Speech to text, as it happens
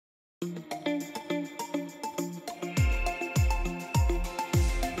Hello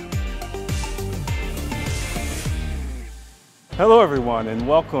everyone and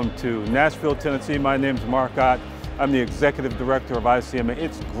welcome to Nashville, Tennessee. My name is Marc Ott. I'm the Executive Director of ICMA.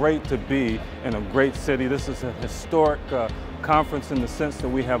 It's great to be in a great city. This is a historic conference in the sense that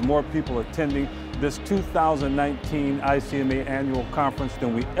we have more people attending this 2019 ICMA annual conference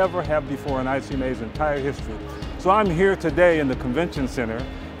than we ever have before in ICMA's entire history. So I'm here today in the Convention Center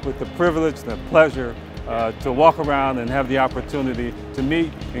with the privilege and the pleasure to walk around and have the opportunity to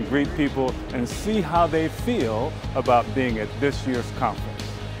meet and greet people and see how they feel about being at this year's conference.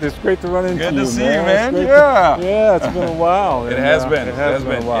 It's great to run into you, man. Good to see you, man. Yeah, it's been a while. It has been. It has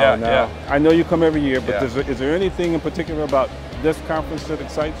been a while now. Yeah. I know you come every year, but is there anything in particular about this conference that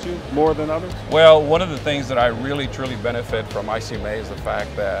excites you more than others? Well, one of the things that I really truly benefit from ICMA is the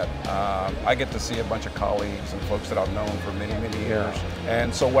fact that I get to see a bunch of colleagues and folks that I've known for many, many years.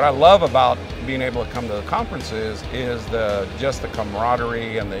 And so what I love about being able to come to the conferences is just the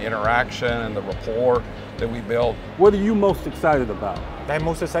camaraderie and the interaction and the rapport that we build. What are you most excited about? I'm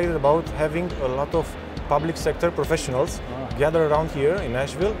most excited about having a lot of public sector professionals gather around here in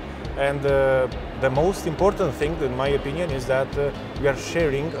Nashville. And the most important thing, in my opinion, is that we are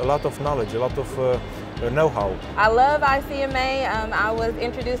sharing a lot of knowledge, a lot of know-how. I love ICMA. I was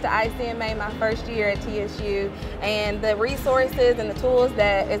introduced to ICMA my first year at TSU, and the resources and the tools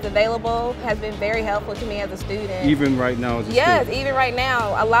that is available has been very helpful to me as a student. Even right now as a student? Yes, even right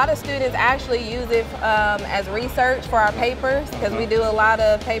now. A lot of students actually use it as research for our papers, because we do a lot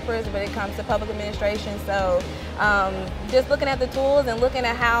of papers when it comes to public administration. So just looking at the tools and looking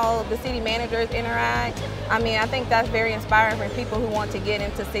at how the city managers interact, I mean, I think that's very inspiring for people who want to get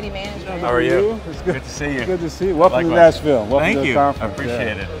into city management. How are you? It's good to see you. Good to see you. Welcome Likewise. to Nashville. Welcome Thank to the you. conference. I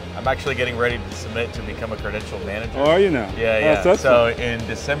appreciate it. I'm actually getting ready to submit to become a credentialed manager. Oh, are you now? Yeah. That's so in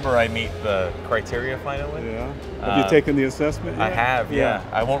December I meet the criteria finally. Yeah. Have you taken the assessment yet? I have, yeah.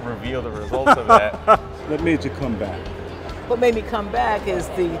 I won't reveal the results of that. What made you come back? What made me come back is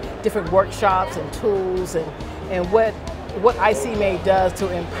the different workshops and tools and what ICMA does to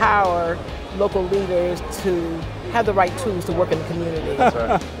empower local leaders to have the right tools to work in the community. That's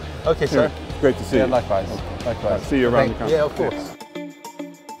right. Okay, sir. Great to see you. Likewise. Okay. Likewise. See you around the conference. Yeah, of course.